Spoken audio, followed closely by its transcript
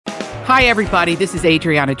Hi, everybody. This is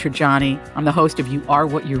Adriana Trajani. I'm the host of You Are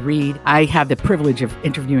What You Read. I have the privilege of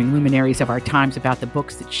interviewing luminaries of our times about the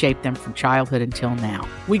books that shaped them from childhood until now.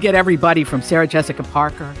 We get everybody from Sarah Jessica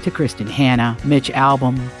Parker to Kristen Hanna, Mitch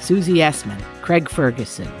Albom, Susie Essman, Craig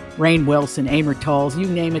Ferguson, Rainn Wilson, Amor Tolls, you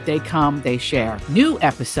name it, they come, they share. New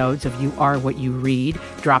episodes of You Are What You Read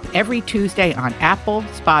drop every Tuesday on Apple,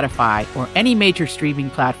 Spotify, or any major streaming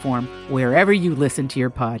platform wherever you listen to your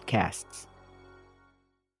podcasts.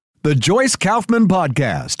 The Joyce Kaufman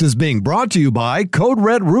Podcast is being brought to you by Code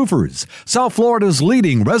Red Roofers, South Florida's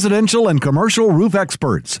leading residential and commercial roof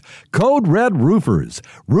experts. Code Red Roofers,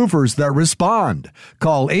 roofers that respond.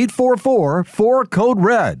 Call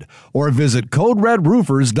 844-4CODE-RED or visit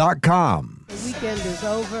CodeRedRoofers.com. The weekend is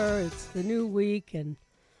over. It's the new week, and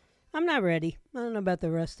I'm not ready. I don't know about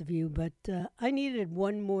the rest of you, but I needed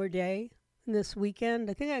one more day this weekend.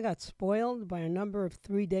 I think I got spoiled by a number of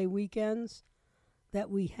 3-day weekends that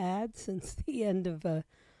we had since the end of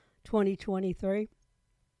 2023.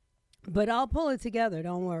 But I'll pull it together,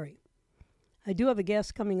 don't worry. I do have a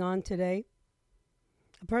guest coming on today,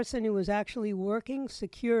 a person who was actually working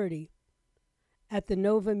security at the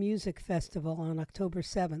Nova Music Festival on October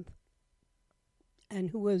 7th,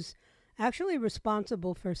 and who was actually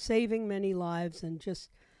responsible for saving many lives and just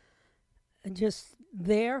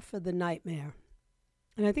there for the nightmare.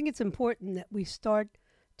 And I think it's important that we start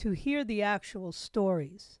to hear the actual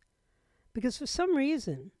stories, because for some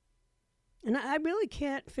reason, and I really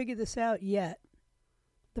can't figure this out yet,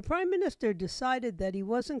 the Prime Minister decided that he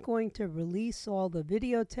wasn't going to release all the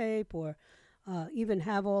videotape or even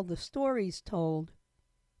have all the stories told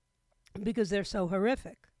because they're so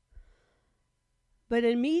horrific. But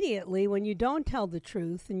immediately, when you don't tell the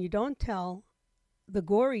truth and you don't tell the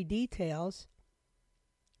gory details,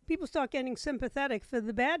 people start getting sympathetic for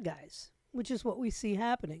the bad guys, which is what we see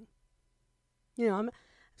happening. You know,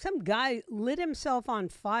 some guy lit himself on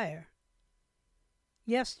fire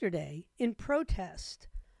yesterday in protest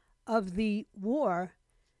of the war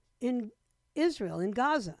in Israel, in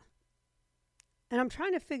Gaza. And I'm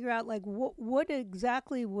trying to figure out, like, what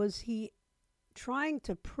exactly was he trying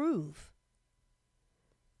to prove?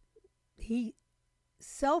 He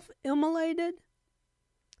self-immolated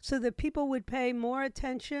so that people would pay more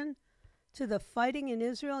attention to the fighting in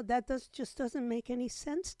Israel. That just doesn't make any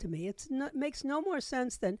sense to me. It makes no more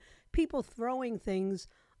sense than people throwing things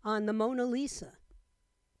on the Mona Lisa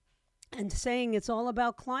and saying it's all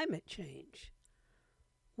about climate change.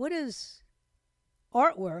 What does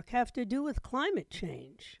artwork have to do with climate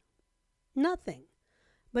change? Nothing.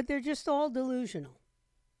 But they're just all delusional.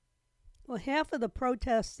 Well, half of the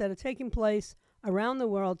protests that are taking place around the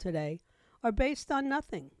world today are based on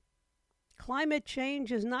nothing. Climate change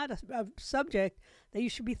is not a subject that you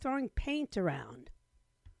should be throwing paint around.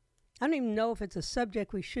 I don't even know if it's a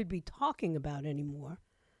subject we should be talking about anymore,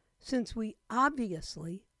 since we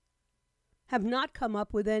obviously have not come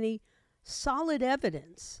up with any solid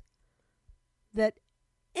evidence that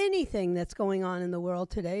anything that's going on in the world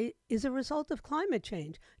today is a result of climate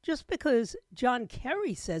change. Just because John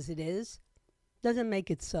Kerry says it is, doesn't make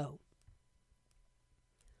it so.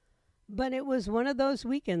 But it was one of those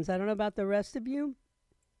weekends. I don't know about the rest of you.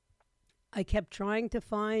 I kept trying to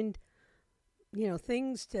find,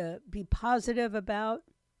 things to be positive about.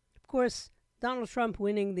 Of course, Donald Trump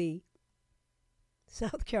winning the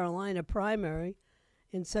South Carolina primary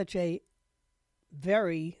in such a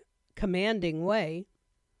very commanding way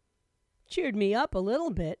cheered me up a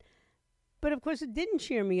little bit. But of course, it didn't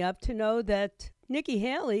cheer me up to know that Nikki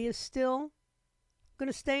Haley is still going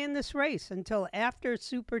to stay in this race until after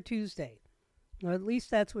Super Tuesday. Or at least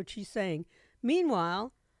that's what she's saying.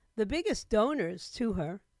 Meanwhile, the biggest donors to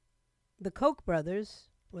her, the Koch brothers,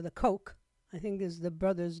 or the Koch, I think is the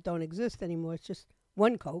brothers don't exist anymore, it's just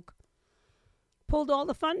one Koch, pulled all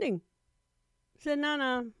the funding. Said,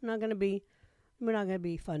 no, we're not going to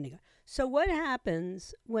be funding her. So what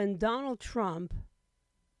happens when Donald Trump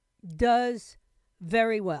does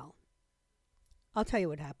very well? I'll tell you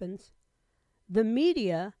what happens. The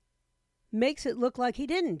media makes it look like he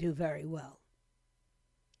didn't do very well.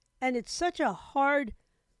 And it's such a hard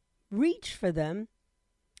reach for them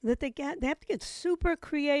that they have to get super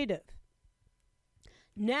creative.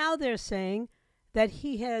 Now they're saying that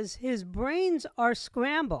his brains are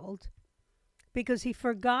scrambled because he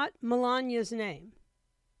forgot Melania's name.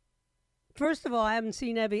 First of all, I haven't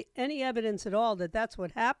seen any evidence at all that that's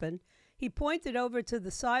what happened. He pointed over to the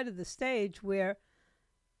side of the stage where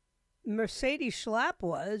Mercedes Schlapp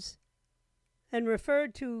was and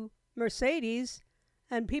referred to Mercedes,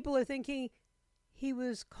 and people are thinking he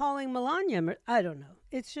was calling Melania. I don't know.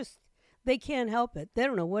 It's just, they can't help it. They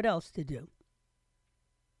don't know what else to do.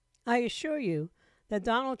 I assure you that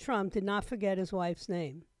Donald Trump did not forget his wife's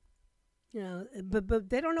name. But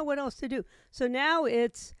they don't know what else to do. So now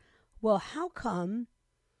it's, well, how come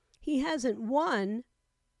he hasn't won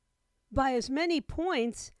by as many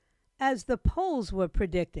points as the polls were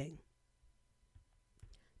predicting?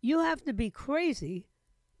 You have to be crazy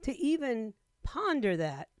to even ponder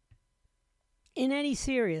that in any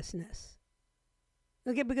seriousness.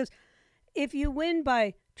 Okay, because if you win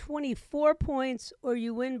by 24 points or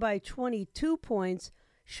you win by 22 points,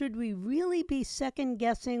 should we really be second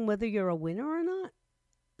guessing whether you're a winner or not?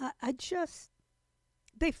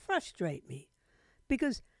 They frustrate me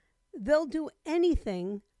because they'll do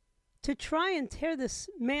anything to try and tear this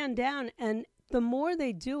man down. And the more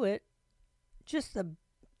they do it, just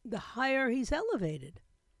the higher he's elevated.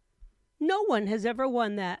 No one has ever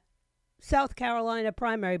won that South Carolina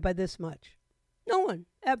primary by this much. No one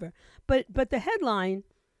ever. But the headline,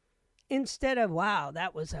 instead of, wow,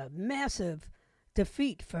 that was a massive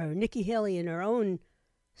defeat for Nikki Haley in her own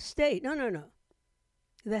state. No.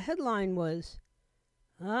 The headline was,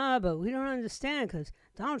 but we don't understand because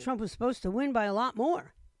Donald Trump was supposed to win by a lot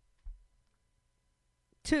more.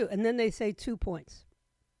 2, and then they say 2 points.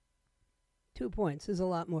 2 points is a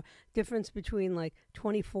lot more. Difference between like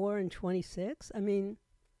 24 and 26? I mean,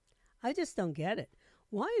 I just don't get it.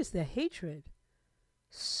 Why is the hatred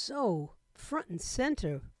so front and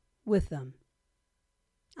center with them?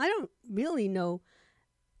 I don't really know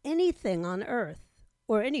anything on earth,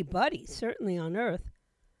 or anybody certainly on earth,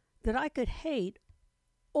 that I could hate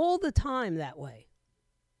all the time that way.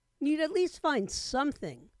 You'd at least find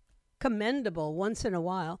something commendable once in a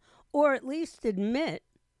while, or at least admit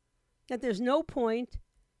that there's no point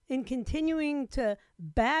in continuing to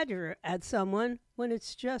badger at someone when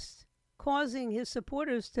it's just causing his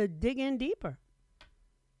supporters to dig in deeper.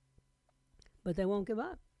 But they won't give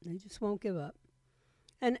up. They just won't give up.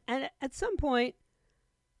 And at some point,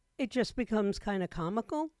 it just becomes kind of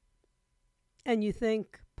comical. And you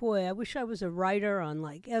think, boy, I wish I was a writer on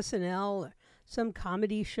like SNL or some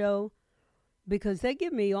comedy show, because they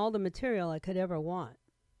give me all the material I could ever want.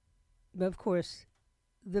 But of course,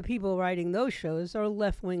 the people writing those shows are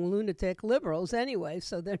left-wing lunatic liberals anyway,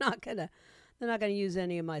 so they're not gonna use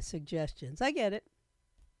any of my suggestions. I get it.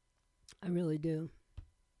 I really do.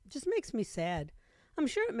 It just makes me sad. I'm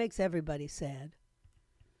sure it makes everybody sad.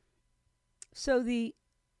 So the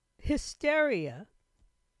hysteria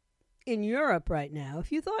in Europe right now,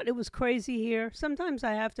 if you thought it was crazy here, sometimes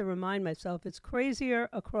I have to remind myself it's crazier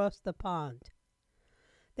across the pond.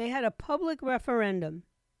 They had a public referendum,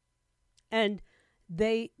 and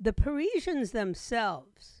the Parisians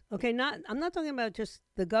themselves, okay, I'm not talking about just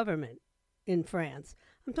the government in France.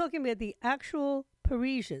 I'm talking about the actual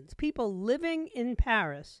Parisians, people living in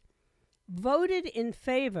Paris, voted in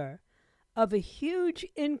favor of a huge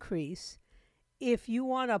increase if you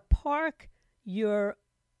want to park your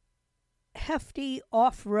hefty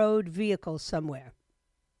off-road vehicle somewhere.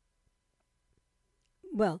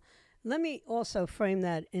 Well, let me also frame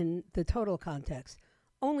that in the total context.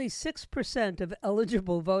 Only 6% of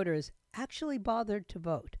eligible voters actually bothered to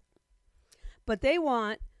vote. But they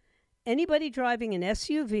want anybody driving an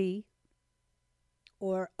SUV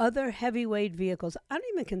or other heavyweight vehicles. I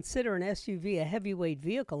don't even consider an SUV a heavyweight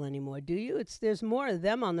vehicle anymore, do you? There's more of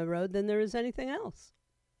them on the road than there is anything else.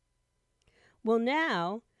 Well,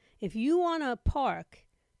 now, if you want to park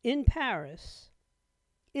in Paris,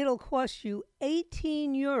 it'll cost you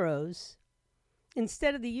 18 euros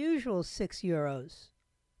instead of the usual 6 euros.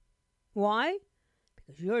 Why?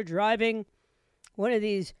 Because you're driving one of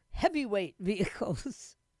these heavyweight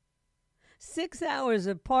vehicles. 6 hours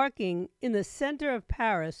of parking in the center of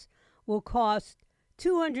Paris will cost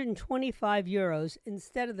 225 euros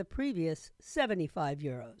instead of the previous 75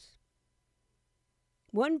 euros.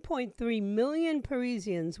 1.3 million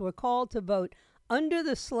Parisians were called to vote under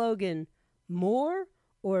the slogan, "More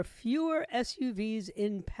or fewer SUVs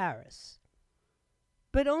in Paris."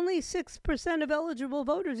 But only 6% of eligible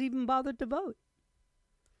voters even bothered to vote.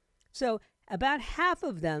 So about half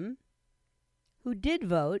of them who did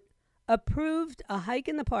vote approved a hike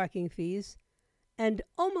in the parking fees, and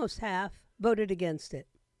almost half voted against it.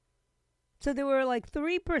 So there were like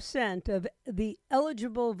 3% of the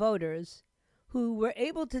eligible voters who were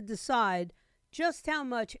able to decide just how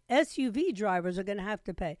much SUV drivers are going to have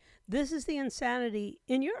to pay. This is the insanity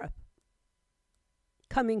in Europe.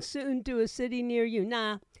 Coming soon to a city near you.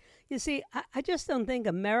 You see, I just don't think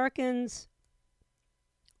Americans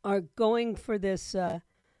are going for this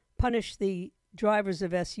punish the drivers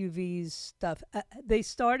of SUVs stuff. They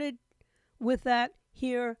started with that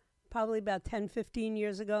here probably about 10, 15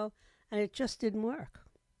 years ago, and it just didn't work.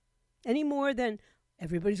 Any more than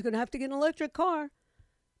everybody's going to have to get an electric car.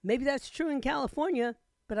 Maybe that's true in California,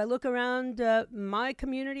 but I look around my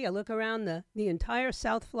community. I look around the entire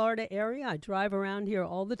South Florida area. I drive around here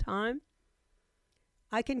all the time.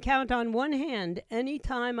 I can count on one hand any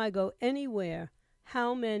time I go anywhere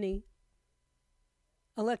how many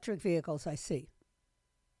electric vehicles I see.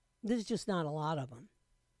 There's just not a lot of them.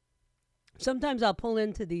 Sometimes I'll pull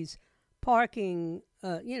into these parking,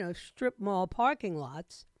 strip mall parking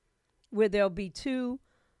lots where there'll be 2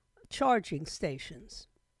 charging stations.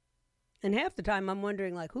 And half the time I'm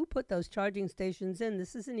wondering, like, who put those charging stations in?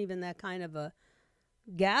 This isn't even that kind of a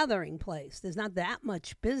gathering place. There's not that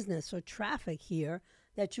much business or traffic here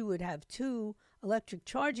that you would have 2 electric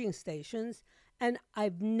charging stations. And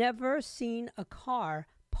I've never seen a car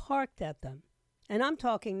parked at them. And I'm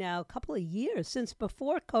talking now a couple of years, since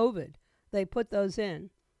before COVID, they put those in.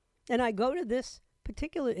 And I go to this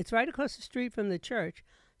particular, it's right across the street from the church.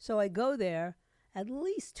 So I go there at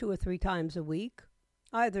least 2 or 3 times a week,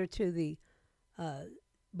 either to the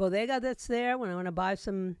bodega that's there when I want to buy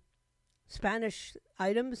some Spanish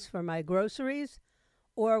items for my groceries,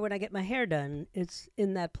 or when I get my hair done. It's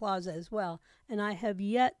in that plaza as well. And I have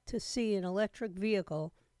yet to see an electric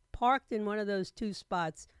vehicle parked in one of those 2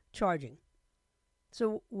 spots charging.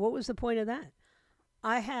 So what was the point of that?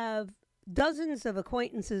 I have dozens of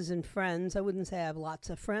acquaintances and friends. I wouldn't say I have lots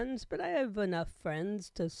of friends, but I have enough friends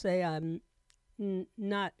to say I'm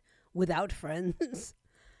not without friends.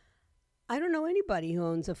 I don't know anybody who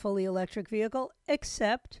owns a fully electric vehicle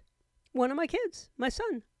except one of my kids, my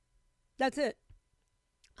son. That's it.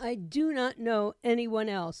 I do not know anyone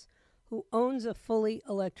else who owns a fully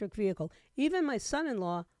electric vehicle. Even my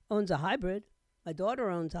son-in-law owns a hybrid. My daughter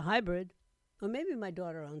owns a hybrid. Or maybe my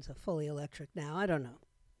daughter owns a fully electric now. I don't know.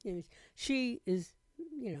 She is,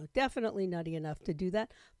 definitely nutty enough to do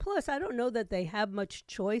that. Plus, I don't know that they have much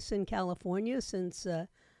choice in California, since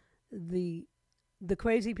the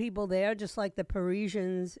crazy people there, just like the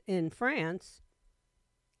Parisians in France,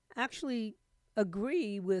 actually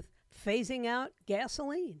agree with phasing out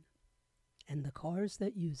gasoline and the cars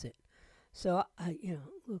that use it. So,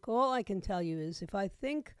 look, all I can tell you is, if I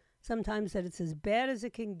think sometimes that it's as bad as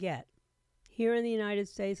it can get here in the United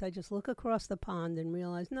States, I just look across the pond and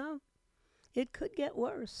realize, no, it could get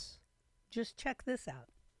worse. Just check this out.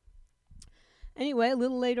 Anyway, a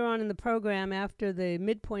little later on in the program, after the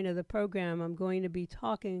midpoint of the program, I'm going to be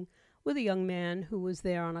talking with a young man who was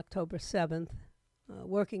there on October 7th,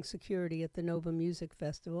 working security at the Nova Music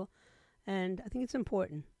Festival. And I think it's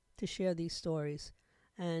important to share these stories.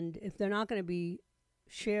 And if they're not going to be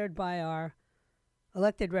shared by our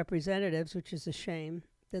elected representatives, which is a shame,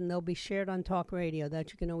 then they'll be shared on talk radio.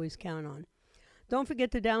 That you can always count on. Don't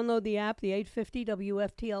forget to download the app, the 850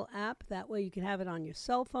 WFTL app. That way you can have it on your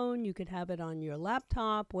cell phone. You could have it on your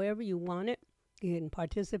laptop, wherever you want it. You can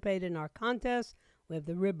participate in our contest. We have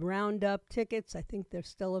the Rib Roundup tickets. I think they're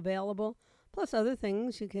still available. Plus other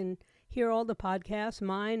things. You can hear all the podcasts,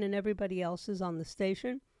 mine and everybody else's, on the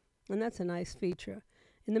station. And that's a nice feature.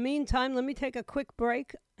 In the meantime, let me take a quick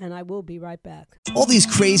break, and I will be right back. All these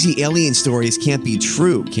crazy alien stories can't be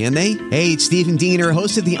true, can they? Hey, it's Stephen Diener,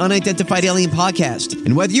 host of the Unidentified Alien Podcast.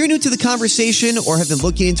 And whether you're new to the conversation or have been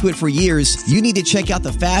looking into it for years, you need to check out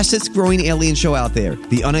the fastest growing alien show out there,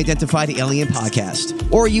 the Unidentified Alien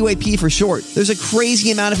Podcast, or UAP for short. There's a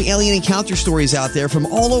crazy amount of alien encounter stories out there from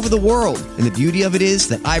all over the world. And the beauty of it is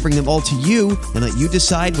that I bring them all to you and let you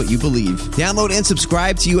decide what you believe. Download and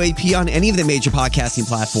subscribe to UAP on any of the major podcasting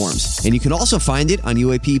platforms. And you can also find it on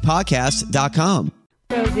UAPpodcast.com.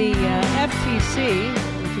 So the FTC,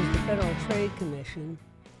 which is the Federal Trade Commission,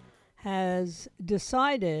 has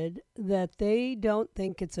decided that they don't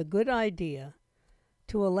think it's a good idea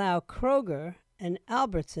to allow Kroger and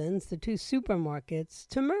Albertsons, the 2 supermarkets,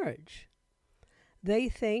 to merge. They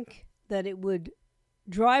think that it would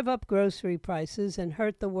drive up grocery prices and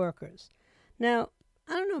hurt the workers. Now,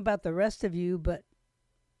 I don't know about the rest of you, but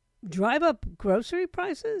drive up grocery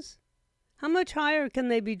prices? How much higher can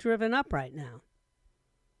they be driven up right now?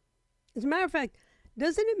 As a matter of fact,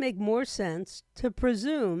 doesn't it make more sense to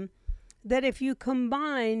presume that if you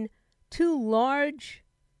combine 2 large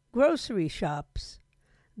grocery shops,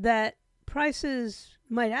 that prices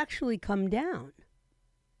might actually come down?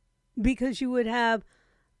 Because you would have,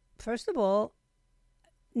 first of all,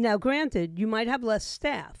 now granted, you might have less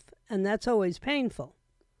staff, and that's always painful.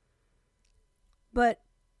 But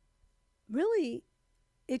really,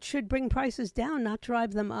 it should bring prices down, not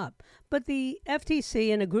drive them up. But the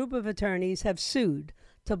FTC and a group of attorneys have sued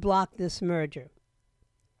to block this merger.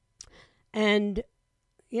 And,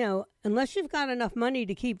 unless you've got enough money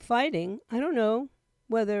to keep fighting, I don't know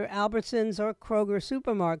whether Albertsons or Kroger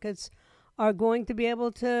supermarkets are going to be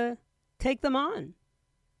able to take them on.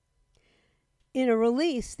 In a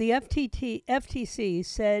release, the FTC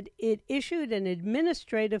said it issued an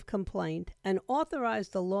administrative complaint and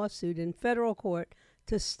authorized a lawsuit in federal court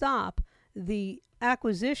to stop the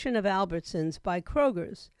acquisition of Albertsons by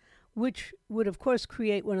Kroger's, which would, of course,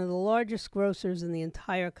 create one of the largest grocers in the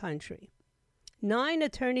entire country. 9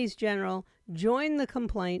 attorneys general joined the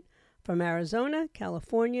complaint from Arizona,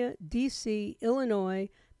 California, D.C., Illinois,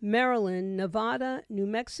 Maryland, Nevada, New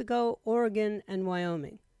Mexico, Oregon, and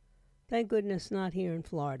Wyoming. Thank goodness not here in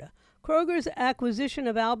Florida. Kroger's acquisition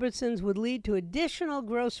of Albertsons would lead to additional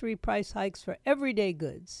grocery price hikes for everyday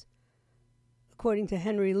goods, according to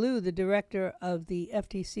Henry Liu, the director of the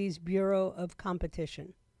FTC's Bureau of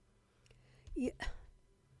Competition. Yeah.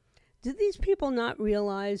 Do these people not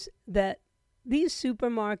realize that these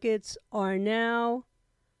supermarkets are now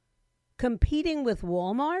competing with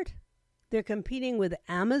Walmart? They're competing with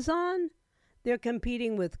Amazon. They're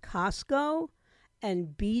competing with Costco and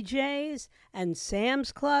BJ's and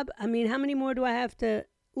Sam's Club. I mean, how many more do I have to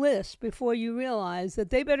list before you realize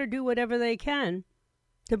that they better do whatever they can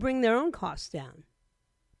to bring their own costs down?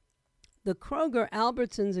 The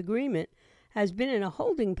Kroger-Albertsons agreement has been in a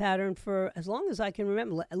holding pattern for as long as I can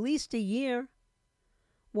remember, at least a year,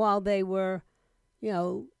 while they were,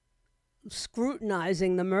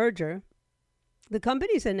 scrutinizing the merger. The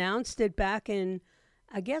companies announced it back in,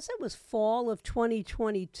 I guess it was fall of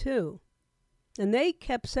 2022. And they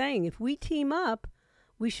kept saying, if we team up,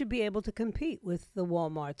 we should be able to compete with the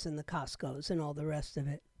Walmarts and the Costcos and all the rest of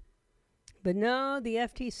it. But no, the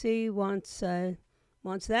FTC wants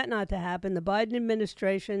that not to happen. The Biden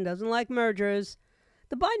administration doesn't like mergers.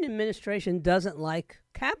 The Biden administration doesn't like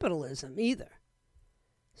capitalism either.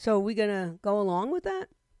 So are we going to go along with that?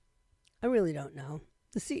 I really don't know.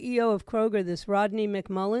 The CEO of Kroger, this Rodney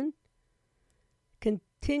McMullen,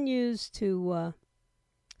 continues to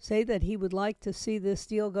say that he would like to see this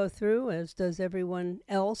deal go through, as does everyone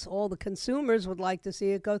else. All the consumers would like to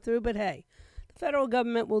see it go through. But hey, the federal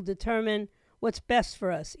government will determine what's best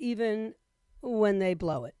for us, even when they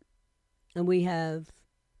blow it. And we have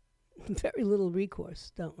very little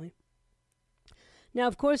recourse, don't we? Now,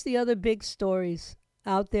 of course, the other big stories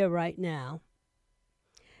out there right now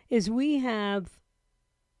is we have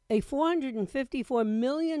a $454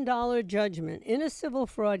 million judgment in a civil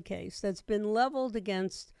fraud case that's been leveled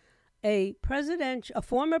against a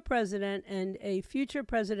former president and a future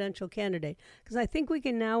presidential candidate. Because I think we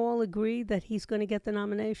can now all agree that he's going to get the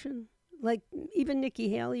nomination. Like, even Nikki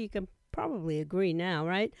Haley, you can probably agree now,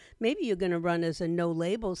 right? Maybe you're going to run as a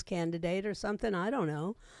no-labels candidate or something. I don't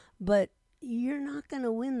know. But you're not going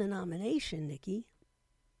to win the nomination, Nikki.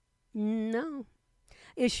 No.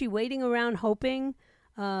 Is she waiting around hoping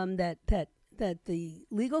that the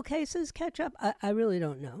legal cases catch up? I really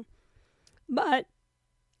don't know. But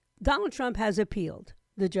Donald Trump has appealed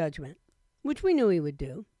the judgment, which we knew he would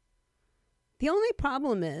do. The only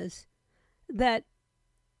problem is that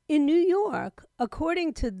in New York,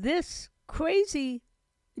 according to this crazy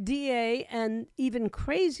DA and even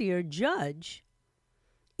crazier judge,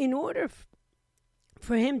 in order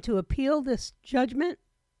for him to appeal this judgment,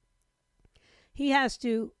 he has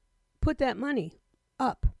to put that money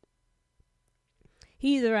up.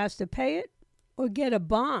 He either has to pay it or get a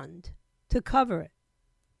bond to cover it.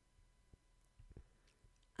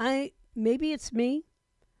 Maybe it's me,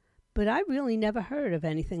 but I really never heard of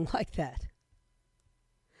anything like that.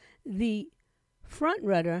 The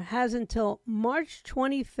frontrunner has until March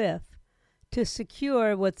 25th to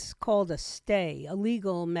secure what's called a stay, a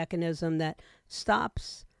legal mechanism that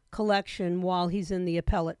stops collection while he's in the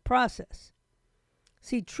appellate process.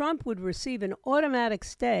 See, Trump would receive an automatic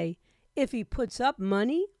stay if he puts up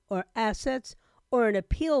money or assets or an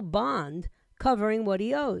appeal bond covering what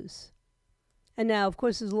he owes. And now, of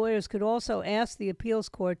course, his lawyers could also ask the appeals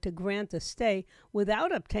court to grant a stay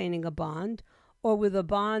without obtaining a bond or with a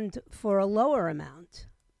bond for a lower amount.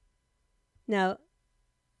 Now,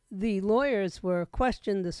 the lawyers were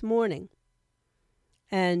questioned this morning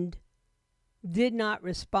and did not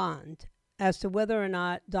respond as to whether or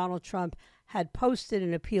not Donald Trump had posted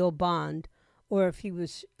an appeal bond or if he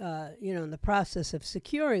was, in the process of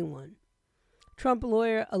securing one. Trump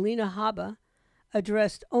lawyer Alina Habba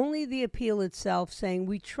addressed only the appeal itself, saying,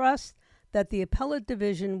 "We trust that the appellate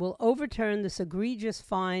division will overturn this egregious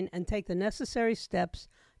fine and take the necessary steps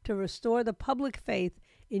to restore the public faith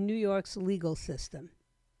in New York's legal system."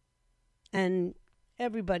 And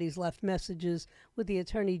everybody's left messages with the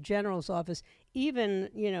Attorney General's office. Even,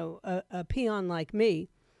 a peon like me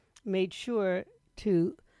made sure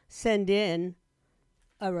to send in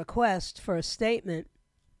a request for a statement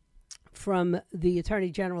from the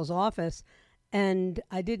Attorney General's office. And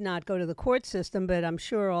I did not go to the court system, but I'm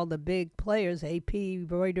sure all the big players, AP,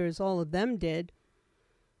 Reuters, all of them did.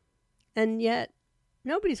 And yet,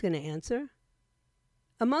 nobody's going to answer.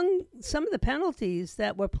 Among some of the penalties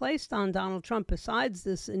that were placed on Donald Trump, besides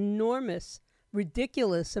this enormous,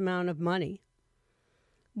 ridiculous amount of money,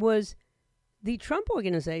 was the Trump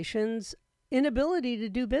Organization's inability to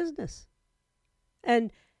do business.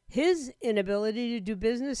 And his inability to do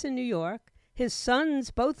business in New York, his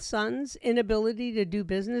sons, both sons, inability to do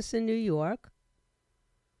business in New York.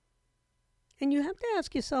 And you have to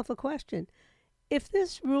ask yourself a question. If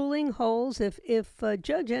this ruling holds, if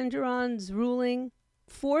Judge Engeron's ruling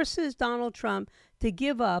forces Donald Trump to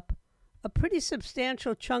give up a pretty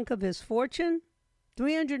substantial chunk of his fortune,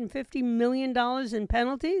 $350 million in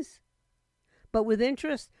penalties, but with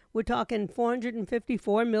interest, we're talking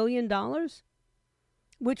 $454 million,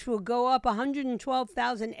 which will go up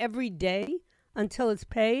 $112,000 every day until it's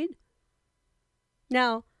paid.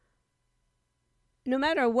 Now, no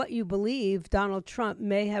matter what you believe Donald Trump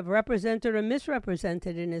may have represented or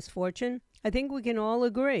misrepresented in his fortune, I think we can all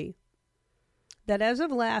agree that as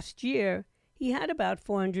of last year, he had about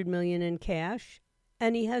 $400 million in cash,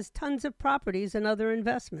 and he has tons of properties and other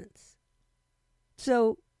investments.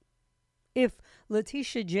 So if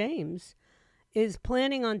Letitia James is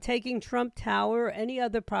planning on taking Trump Tower or any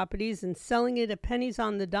other properties and selling it at pennies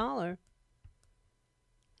on the dollar,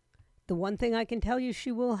 the one thing I can tell you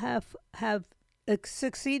she will have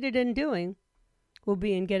succeeded in doing will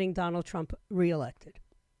be in getting Donald Trump reelected.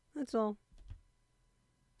 That's all.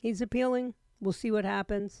 He's appealing. We'll see what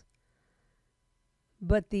happens.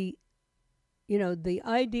 But the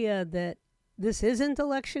idea that this isn't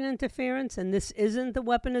election interference and this isn't the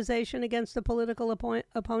weaponization against a political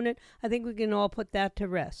opponent, I think we can all put that to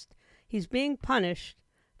rest. He's being punished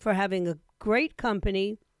for having a great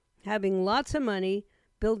company, having lots of money,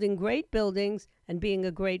 building great buildings, and being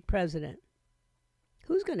a great president.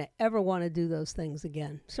 Who's going to ever want to do those things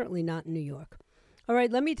again? Certainly not in New York. All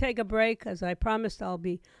right, let me take a break. As I promised, I'll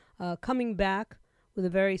be coming back with a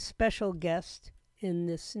very special guest in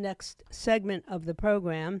this next segment of the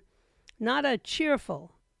program. Not a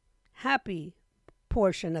cheerful, happy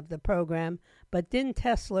portion of the program, but Din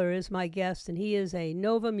Tesler is my guest, and he is a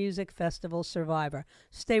Nova Music Festival survivor.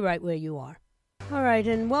 Stay right where you are. All right,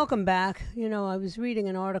 and welcome back. I was reading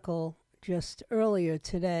an article just earlier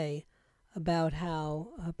today about how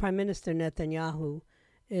Prime Minister Netanyahu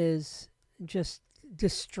is just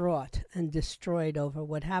distraught and destroyed over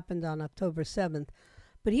what happened on October 7th,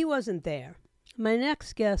 but he wasn't there. My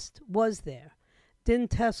next guest was there. Din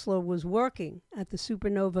Tesler was working at the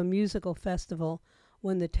Supernova Musical Festival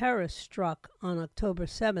when the terrorists struck on October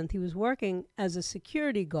 7th. He was working as a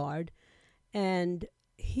security guard, and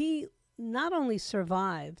he not only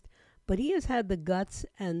survived, but he has had the guts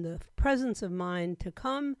and the presence of mind to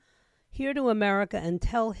come here to America and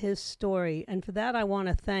tell his story. And for that, I want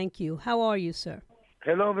to thank you. How are you, sir?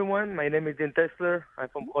 Hello, everyone. My name is Din Tesler. I'm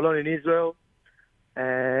from Cologne in Israel.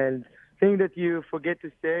 And thing that you forget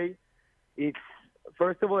to say, it's,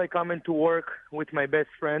 first of all, I come into work with my best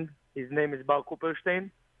friend. His name is Bar Cooperstein.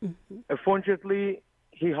 Mm-hmm. Unfortunately,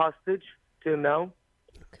 he hostage till now.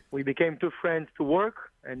 Okay. We became two friends to work,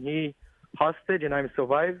 and he hostage, and I'm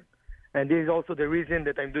survived. And this is also the reason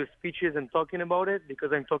that I'm doing speeches and talking about it,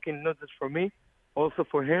 because I'm talking not just for me, also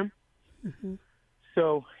for him. Mm-hmm.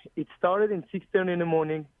 So it started in 6:30 in the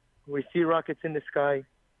morning. We see rockets in the sky.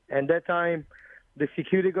 And that time, the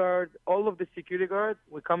security guard, all of the security guards,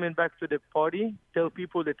 were coming back to the party, tell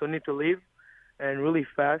people that they need to leave, and really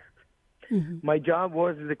fast. Mm-hmm. My job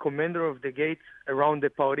was the commander of the gate around the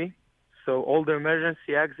party. So all the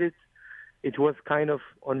emergency exits, it was kind of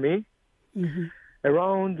on me. Mm-hmm.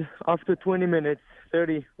 Around, after 20 minutes,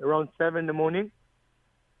 around 7 in the morning,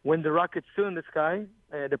 when the rockets flew in the sky,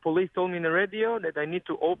 the police told me in the radio that I need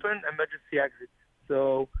to open emergency exits.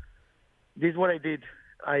 So this is what I did.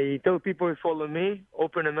 I told people to follow me,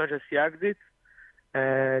 open emergency exits,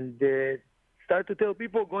 and start to tell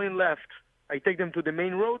people going left. I take them to the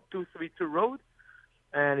main road, 232 road,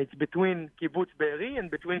 and it's between Kibbutz Be'eri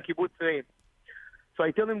and between Kibbutz Reim. So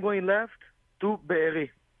I tell them going left to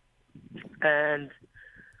Be'eri. And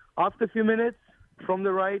after a few minutes, from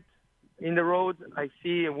the right, in the road, I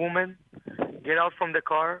see a woman get out from the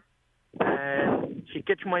car, and she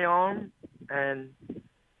catch my arm, and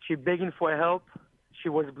she begging for help. She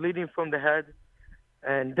was bleeding from the head.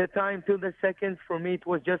 And that time, till the second, for me, it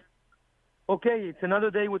was just, okay, it's another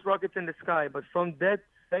day with rockets in the sky. But from that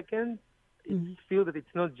second, it feels that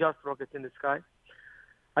it's not just rockets in the sky.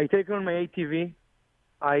 I take her on my ATV.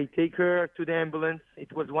 I take her to the ambulance.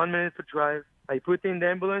 It was 1 minute to drive. I put her in the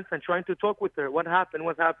ambulance and trying to talk with her. What happened?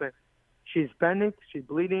 What happened? She's panicked. She's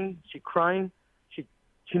bleeding. She's crying.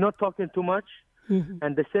 She's not talking too much.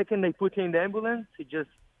 And the second they put her in the ambulance, he just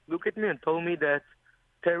looked at me and told me that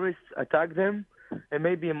terrorists attacked them and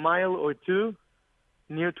maybe a mile or two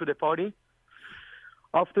near to the party.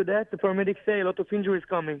 After that, the paramedics say a lot of injuries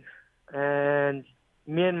coming. And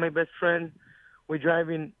me and my best friend, we're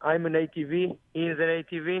driving. I'm an ATV. He is an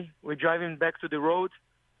ATV. We're driving back to the road,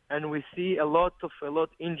 and we see a lot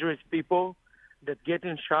injured people that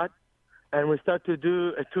getting shot. And we start to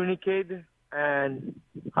do a tourniquet. And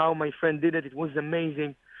how my friend did it, it was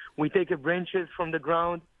amazing. We take branches from the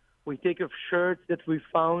ground. We take shirts that we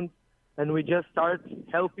found, and we just start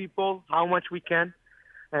help people how much we can.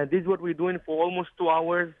 And this is what we're doing for almost 2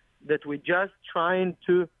 hours, that we're just trying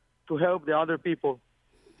to help the other people.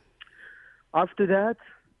 After that,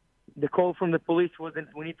 the call from the police was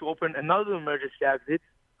that we need to open another emergency exit.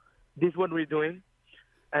 This is what we're doing.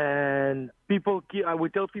 And we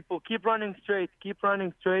tell people, keep running straight, keep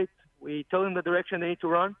running straight. We tell them the direction they need to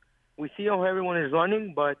run. We see how everyone is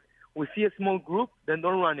running, but we see a small group that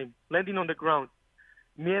don't running, landing on the ground.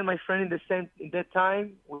 Me and my friend in that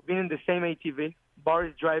time, we've been in the same ATV. Bar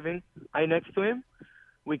is driving, I next to him.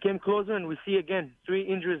 We came closer and we see again 3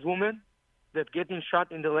 injured women that getting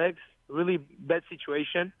shot in the legs, really bad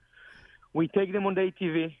situation. We take them on the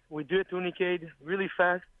ATV, we do a tourniquet really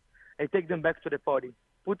fast, I take them back to the party.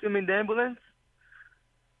 Put them in the ambulance,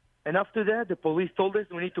 and after that, the police told us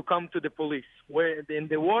we need to come to the police. Where in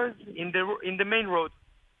the main road.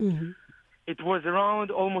 It was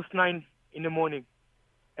around almost 9 in the morning.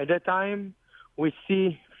 At that time, we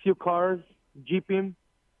see few cars, jeeping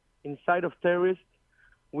inside of terrorists.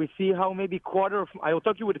 We see how maybe I will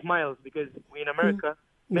talk to you with miles because we're in America.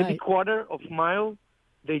 Maybe quarter of mile,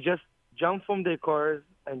 they just jump from their cars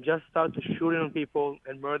and just start to shooting on people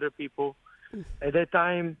and murder people. At that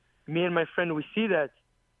time, me and my friend, we see that.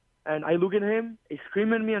 And I look at him, he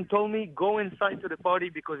screamed at me and told me, go inside to the party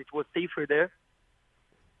because it was safer there.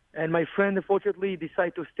 And my friend, unfortunately,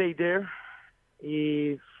 decided to stay there.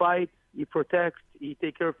 He fights, he protects, he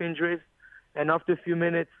takes care of injuries. And after a few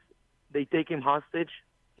minutes, they take him hostage.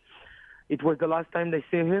 It was the last time they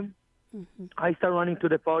see him. I start running to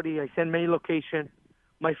the party. I send many locations.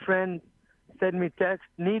 My friend sent me text,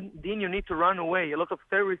 Dean, you need to run away. A lot of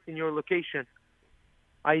terrorists in your location.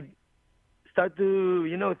 I start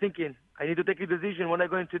to, thinking, I need to take a decision. What am I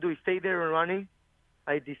going to do? Stay there and running.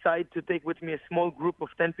 I decide to take with me a small group of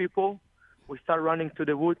 10 people. We start running to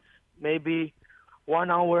the woods, maybe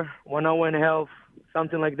 1 hour, 1 hour and a half,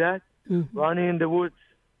 something like that. Running in the woods,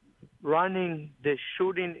 running, the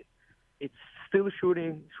shooting, it's still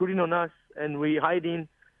shooting on us, and we hiding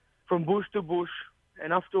from bush to bush.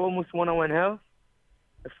 And after almost 1 hour and a half,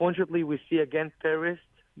 unfortunately, we see again terrorists,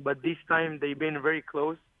 but this time they've been very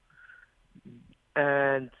close.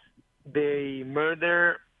 And they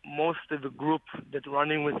murder most of the group that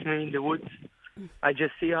running with me in the woods. I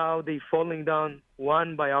just see how they falling down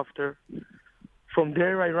one by after. From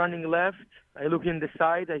there, I running left. I look in the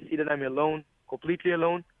side. I see that I'm alone, completely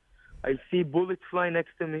alone. I see bullets fly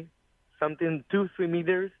next to me, something 2-3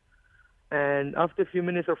 meters. And after a few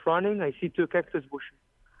minutes of running, I see 2 cactus bushes,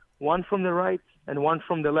 one from the right and one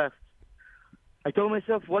from the left. I told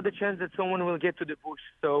myself, what the chance that someone will get to the bush?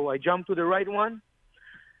 So I jump to the right one,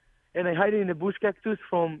 and I hide in the bush cactus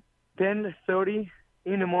from 10:30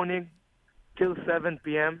 in the morning till 7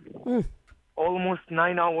 p.m. Almost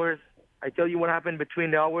 9 hours. I tell you what happened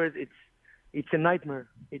between the hours. It's a nightmare.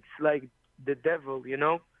 It's like the devil,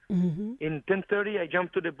 In 10:30, I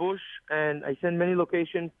jump to the bush, and I send many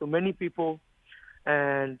locations to many people,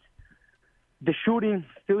 and the shooting,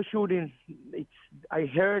 still shooting. I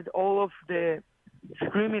heard all of the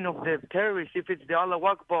screaming of the terrorists, if it's the Allahu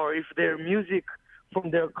Akbar, if their music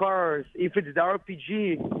from their cars, if it's the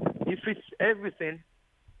RPG, if it's everything,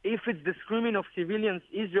 if it's the screaming of civilians,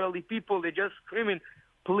 Israeli people, they're just screaming,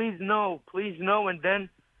 please no, and then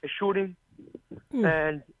a shooting.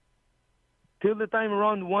 And till the time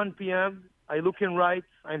around 1 p.m., I look in right,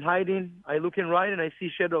 I'm hiding, I look in right, and I see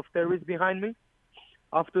shadow of terrorists behind me.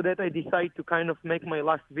 After that, I decide to kind of make my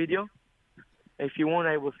last video. If you want,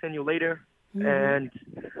 I will send you later. And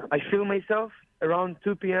I film myself around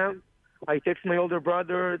 2 p.m. I text my older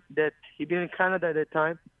brother that he been in Canada at that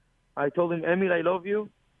time. I told him, Emil, I love you.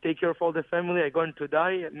 Take care of all the family. I'm going to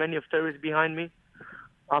die. Many of terrorists behind me.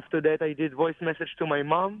 After that, I did voice message to my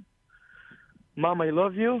mom. Mom, I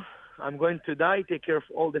love you. I'm going to die. Take care of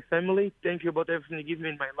all the family. Thank you about everything you give me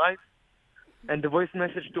in my life. And the voice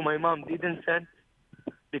message to my mom didn't send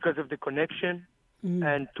because of the connection.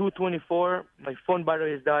 And 2:24, my phone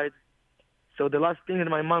battery has died. So the last thing that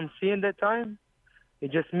my mom see in that time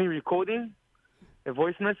is just me recording a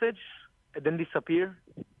voice message and then disappear.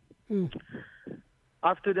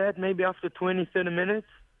 After that, maybe after 20, 30 minutes,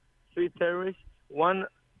 3 terrorists, one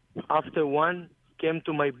after one, came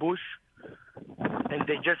to my bush, and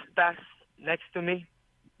they just passed next to me.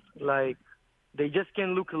 Like, they just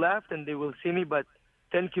can look left and they will see me, but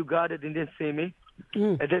thank you, God, they didn't see me.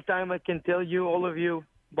 At that time, I can tell you, all of you,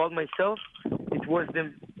 about myself. It was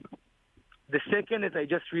the second that I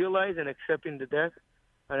just realized and accepting the death,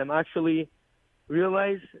 and I'm actually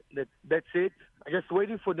realized that that's it. I'm just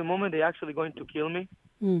waiting for the moment they're actually going to kill me.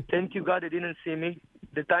 Thank you, God, they didn't see me.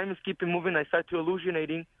 The time is keeping moving. I start to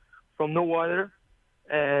hallucinating from no water,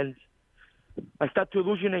 and I start to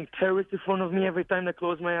hallucinate terrorists in front of me every time I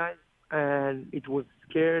close my eyes, and it was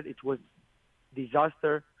scared. It was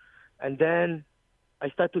disaster. And then I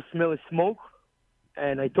start to smell smoke,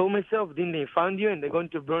 and I told myself, didn't they found you, and they're going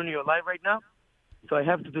to burn you alive right now? So I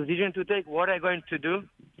have the decision to take. What am I going to do?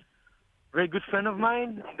 Very good friend of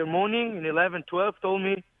mine in the morning, in 11, 12, told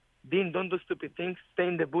me, Dean, don't do stupid things. Stay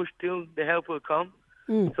in the bush till the help will come.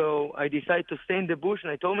 So I decided to stay in the bush,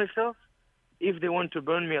 and I told myself, if they want to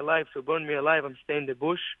burn me alive, so burn me alive, I'm staying in the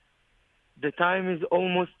bush. The time is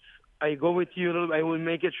almost, I go with you a little, I will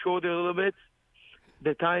make it shorter a little bit.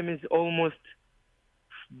 The time is almost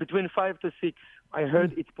between 5 to 6. I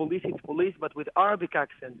heard it's police, but with Arabic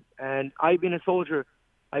accent. And I've been a soldier.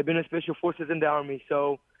 I've been in special forces in the army.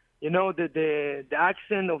 So, you know, the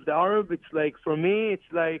accent of the Arab, it's like, for me,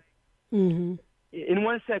 it's like in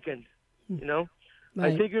 1 second, you know.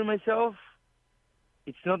 Right. I figure myself,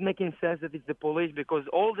 it's not making sense that it's the police, because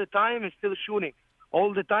all the time it's still shooting.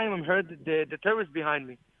 All the time I'm heard the terrorists behind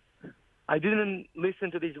me. I didn't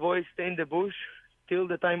listen to this voice, stay in the bush, till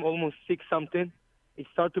the time almost 6 something. It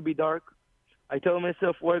started to be dark. I tell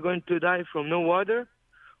myself we're going to die from no water,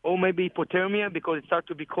 or maybe hypothermia because it started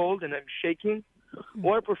to be cold and I'm shaking,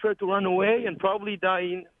 or I prefer to run away and probably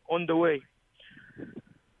die on the way.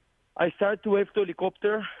 I start to wave to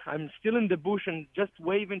helicopter. I'm still in the bush and just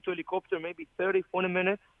waving to helicopter maybe 30, 40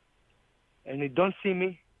 minutes, and they don't see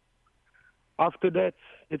me. After that,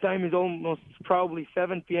 the time is almost probably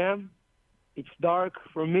 7 p.m. It's dark.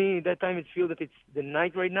 For me, that time it feels that it's the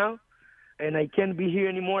night right now, and I can't be here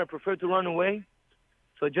anymore. I prefer to run away.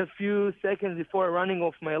 So just few seconds before running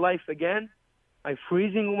off my life again, I'm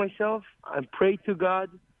freezing myself. I pray to God.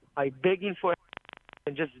 I begging for him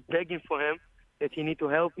and just begging for him that he need to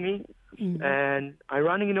help me. And I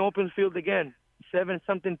running in the open field again, 7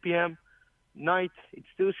 something p.m. night. It's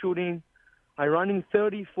still shooting. I running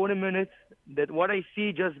 30, 40 minutes. That what I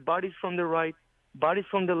see just bodies from the right, bodies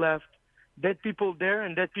from the left, dead people there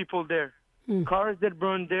and dead people there. Cars that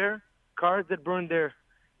burned there, cars that burned there.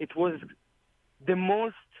 It was the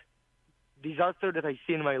most disaster that I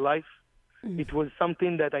see in my life. It was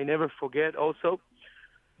something that I never forget also.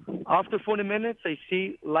 After 40 minutes, I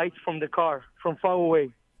see lights from the car from far away.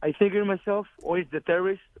 I figure myself, or it's the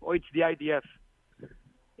terrorists, or it's the IDF,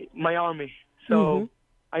 my army. So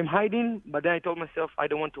I'm hiding, but then I told myself I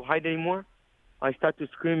don't want to hide anymore. I start to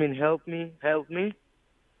screaming, help me, help me.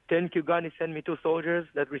 Thank you, God, he sent me 2 soldiers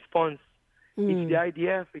that responds. It's the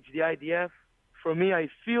IDF, it's the IDF. For me, I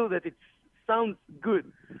feel that it sounds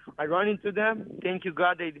good. I run into them. Thank you,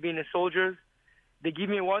 God, they've been soldiers. They give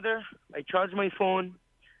me water. I charge my phone,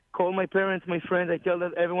 call my parents, my friends. I tell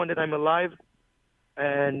everyone that I'm alive.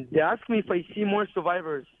 And they ask me if I see more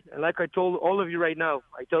survivors. And like I told all of you right now,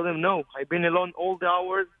 I tell them no. I've been alone all the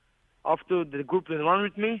hours after the group that run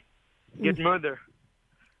with me get murdered.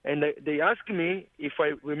 And they ask me if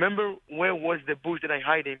I remember where was the bush that I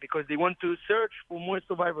hide in, because they want to search for more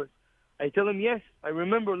survivors. I tell them, yes, I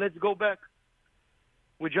remember, let's go back.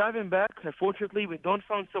 We're driving back. Unfortunately, we don't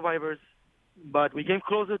find survivors, but we came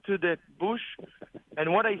closer to the bush,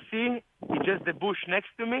 and what I see is just the bush next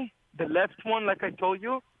to me. The left one, like I told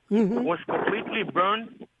you, was completely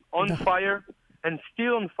burned, on fire, and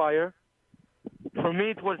still on fire. For me,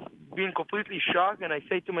 it was being completely shocked, and I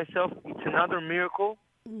say to myself, it's another miracle.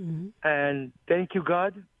 And thank you,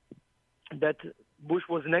 God, that bush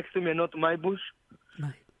was next to me and not my bush.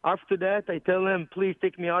 Right. After that, I tell them, please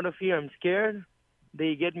take me out of here. I'm scared.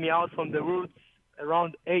 They get me out from the roots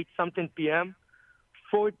around 8 something p.m.,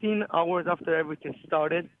 14 hours after everything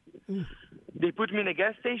started. They put me in a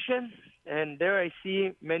gas station, and there I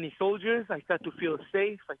see many soldiers. I start to feel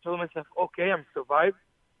safe. I told myself, okay, I'm survived.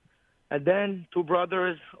 And then 2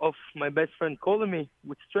 brothers of my best friend called me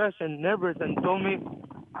with stress and nervous and told me,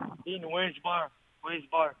 Dean, where's Bar? Where's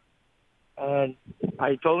Bar? And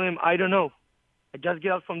I told him, I don't know. I just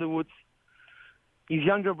get out from the woods. His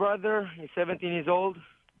younger brother is 17 years old.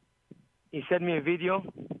 He sent me a video.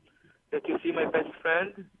 that you see my best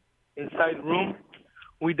friend inside room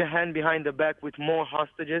with the hand behind the back with more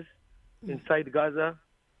hostages inside Gaza.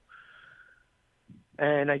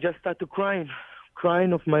 And I just started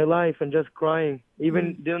crying of my life and just crying.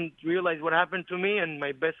 Even didn't realize what happened to me and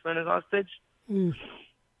my best friend is hostage.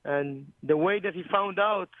 And the way that he found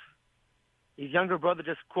out, his younger brother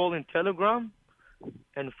just called in Telegram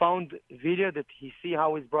and found video that he see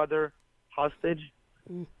how his brother hostage.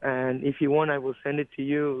 And if you want, I will send it to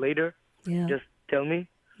you later. Yeah. Just tell me.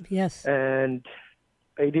 Yes. And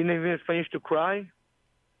I didn't even finish to cry.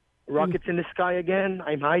 Rockets in the sky again.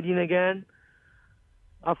 I'm hiding again.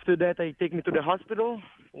 After that, they take me to the hospital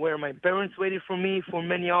where my parents waited for me for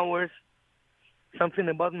many hours. Something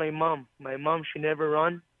about my mom. My mom, she never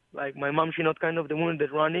run. Like, my mom, she not kind of the woman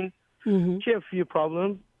that's running. She have a few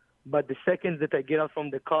problems. But the second that I get out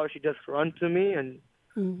from the car, she just run to me and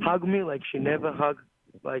hug me like she never hugged,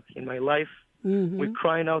 like, in my life. We're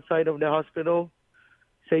crying outside of the hospital.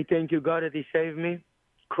 Say thank you, God, that he saved me.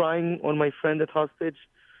 Crying on my friend at hostage.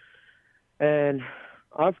 And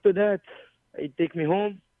after that, it take me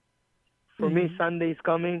home. For me, Sunday is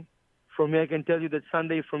coming. For me, I can tell you that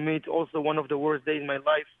Sunday, for me, it's also one of the worst days in my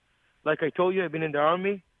life. Like I told you, I've been in the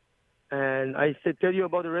army. And I said, tell you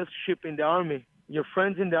about the relationship in the army. Your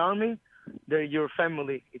friends in the army, they're your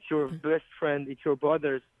family. It's your best friend. It's your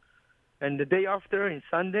brothers. And the day after, in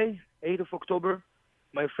Sunday, 8th of October,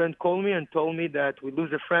 my friend called me and told me that we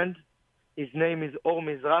lose a friend. His name is Or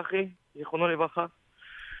Mizrahi, Zichrono Levacha.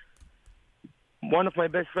 One of my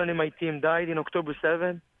best friends in my team died in October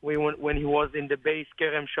 7th when he was in the base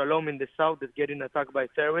Kerem Shalom in the south that's getting attacked by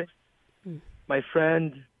terrorists. My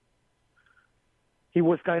friend, he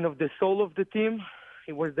was kind of the soul of the team.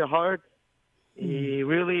 He was the heart. He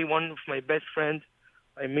really one of my best friends.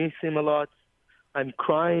 I miss him a lot. I'm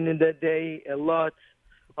crying in that day a lot.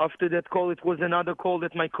 After that call, it was another call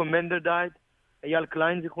that my commander died, Eyal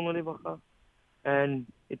Klein, Zichrono Levacha. And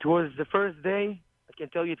it was the first day, I can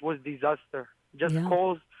tell you it was disaster. Just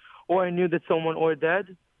calls, or I knew that someone or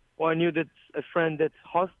dead, or I knew that a friend that's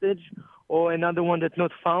hostage, or another one that's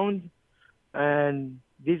not found. And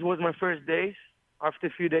this was my first days. After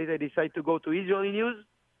a few days, I decided to go to Israeli news.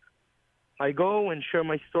 I go and share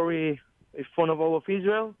my story in front of all of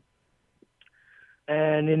Israel.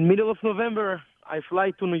 And in middle of November, I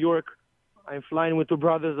fly to New York. I'm flying with two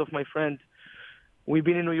brothers of my friend. We've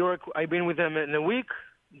been in New York. I've been with them in a week.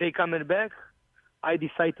 They coming back. I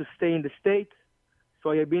decide to stay in the States.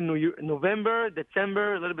 So I've been in November,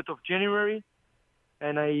 December, a little bit of January.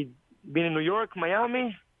 And I've been in New York,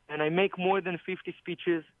 Miami, and I make more than 50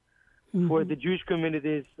 speeches for the Jewish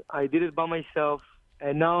communities. I did it by myself.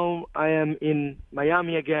 And now I am in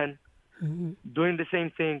Miami again, doing the same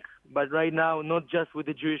thing. But right now, not just with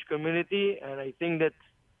the Jewish community. And I think that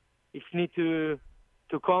it needs to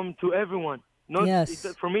come to everyone.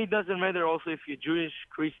 For me, it doesn't matter also if you're Jewish,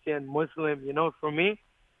 Christian, Muslim. For me,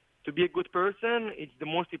 to be a good person, it's the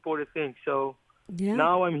most important thing. So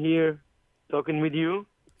now I'm here talking with you.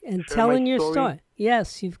 And telling your story.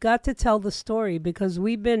 Yes, you've got to tell the story because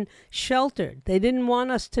we've been sheltered. They didn't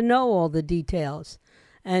want us to know all the details.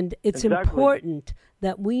 And it's important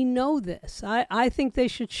that we know this. I think they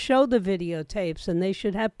should show the videotapes and they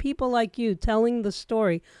should have people like you telling the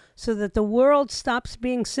story so that the world stops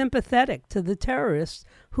being sympathetic to the terrorists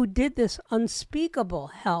who did this unspeakable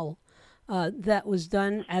hell that was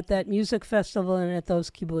done at that music festival and at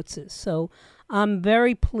those kibbutzes. So I'm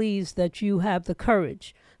very pleased that you have the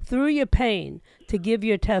courage through your pain to give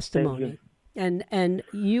your testimony. And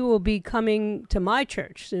you will be coming to my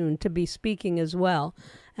church soon to be speaking as well.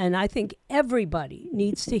 And I think everybody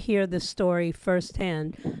needs to hear the story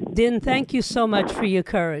firsthand. Din, thank you so much for your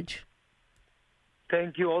courage.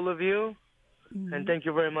 Thank you, all of you. And thank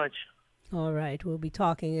you very much. All right. We'll be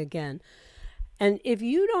talking again. And if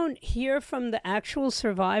you don't hear from the actual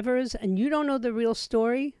survivors and you don't know the real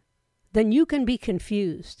story, then you can be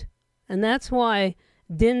confused. And that's why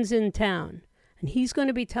Din's in town. And he's going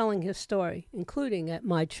to be telling his story, including at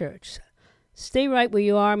my church. Stay right where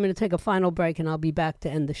you are. I'm going to take a final break, and I'll be back to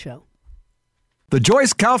end the show. The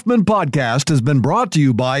Joyce Kaufman Podcast has been brought to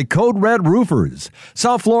you by Code Red Roofers,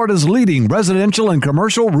 South Florida's leading residential and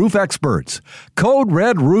commercial roof experts. Code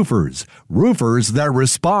Red Roofers, roofers that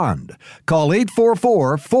respond. Call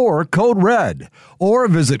 844-4-CODE-RED or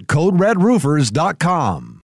visit CodeRedRoofers.com.